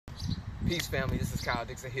Peace, family. This is Kyle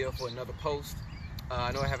Dixon here for another post.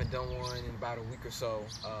 I know I haven't done one in about a week or so,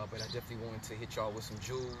 but I definitely wanted to hit y'all with some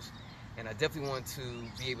jewels, and I definitely want to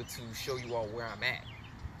be able to show you all where I'm at.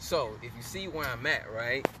 So if you see where I'm at,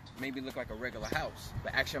 right, maybe look like a regular house,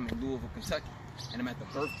 but actually I'm in Louisville, Kentucky, and I'm at the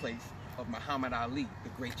birthplace of Muhammad Ali, the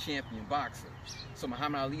great champion boxer. So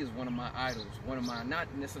Muhammad Ali is one of my idols, one of my, not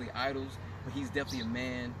necessarily idols, but he's definitely a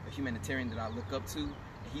man, a humanitarian that I look up to. And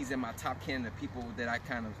he's in my top 10 of people that I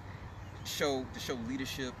kind of show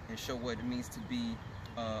leadership and show what it means to be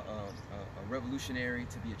a revolutionary,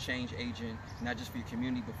 to be a change agent, not just for your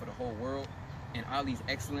community, but for the whole world. And Ali's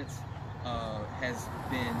excellence has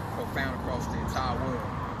been profound across the entire world.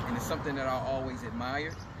 And it's something that I always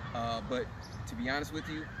admired, but to be honest with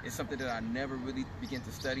you, it's something that I never really began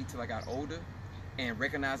to study till I got older, and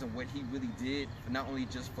recognizing what he really did, not only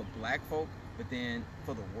just for black folk, but then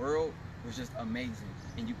for the world, was just amazing.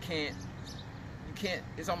 And you can't,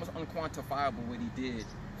 it's almost unquantifiable what he did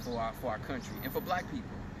for our country and for black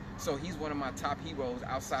people. So he's one of my top heroes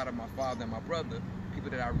outside of my father and my brother,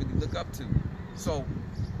 people that I really look up to. So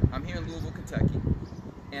I'm here in Louisville, Kentucky,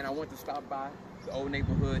 and I want to stop by the old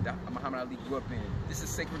neighborhood that Muhammad Ali grew up in. This is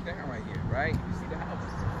sacred ground right here, right? You see the house?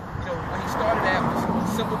 You know, when he started at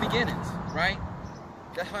was simple beginnings, right?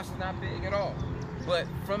 That house is not big at all. But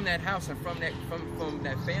from that house and from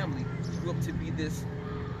that family, he grew up to be this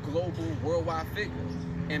global, worldwide figure.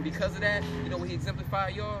 And because of that, you know what he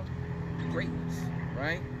exemplified, y'all? Greatness,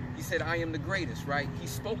 right? He said, I am the greatest, right? He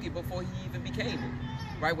spoke it before he even became it,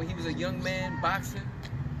 right? When he was a young man boxing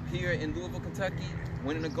here in Louisville, Kentucky,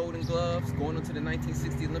 winning the Golden Gloves, going on to the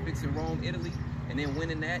 1960 Olympics in Rome, Italy, and then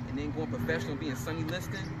winning that, and then going professional, being Sonny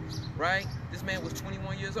Liston, right? This man was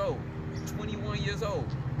 21 years old, 21 years old,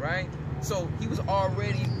 right? So he was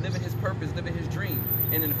already living his purpose, living his dream.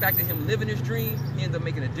 And in the fact of him living his dream, he ended up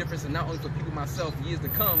making a difference, and not only for people myself years to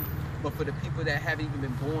come, but for the people that haven't even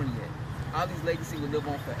been born yet. Ali's legacy will live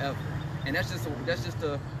on forever. And that's just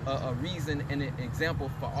a reason and an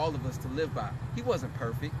example for all of us to live by. He wasn't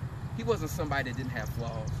perfect. He wasn't somebody that didn't have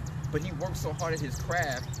flaws, but he worked so hard at his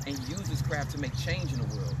craft and used his craft to make change in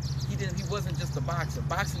the world. He wasn't just a boxer.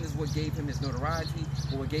 Boxing is what gave him his notoriety,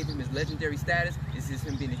 but what gave him his legendary status is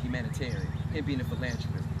him being a humanitarian, him being a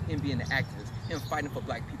philanthropist, him being an activist, him fighting for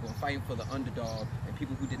black people and fighting for the underdog and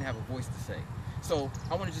people who didn't have a voice to say. So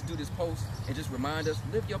I want to just do this post and just remind us,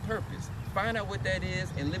 live your purpose. Find out what that is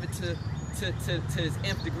and live it to its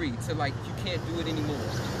nth degree, to like you can't do it anymore.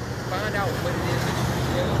 Find out what it is that you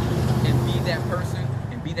do and be that person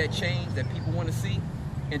and be that change that people want to see.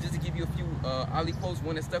 And just to give you a few Ali quotes,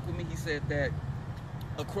 one that stuck with me, he said that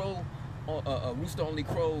a rooster only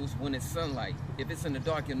crows when it's sunlight. If it's in the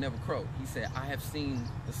dark, you'll never crow. He said, I have seen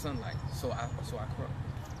the sunlight, so I crow.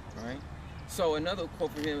 All right? So another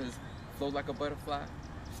quote from him is, flow like a butterfly,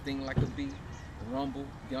 sting like a bee, rumble,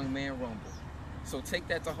 young man rumble. So take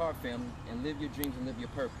that to heart, family, and live your dreams and live your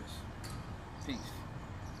purpose. Peace.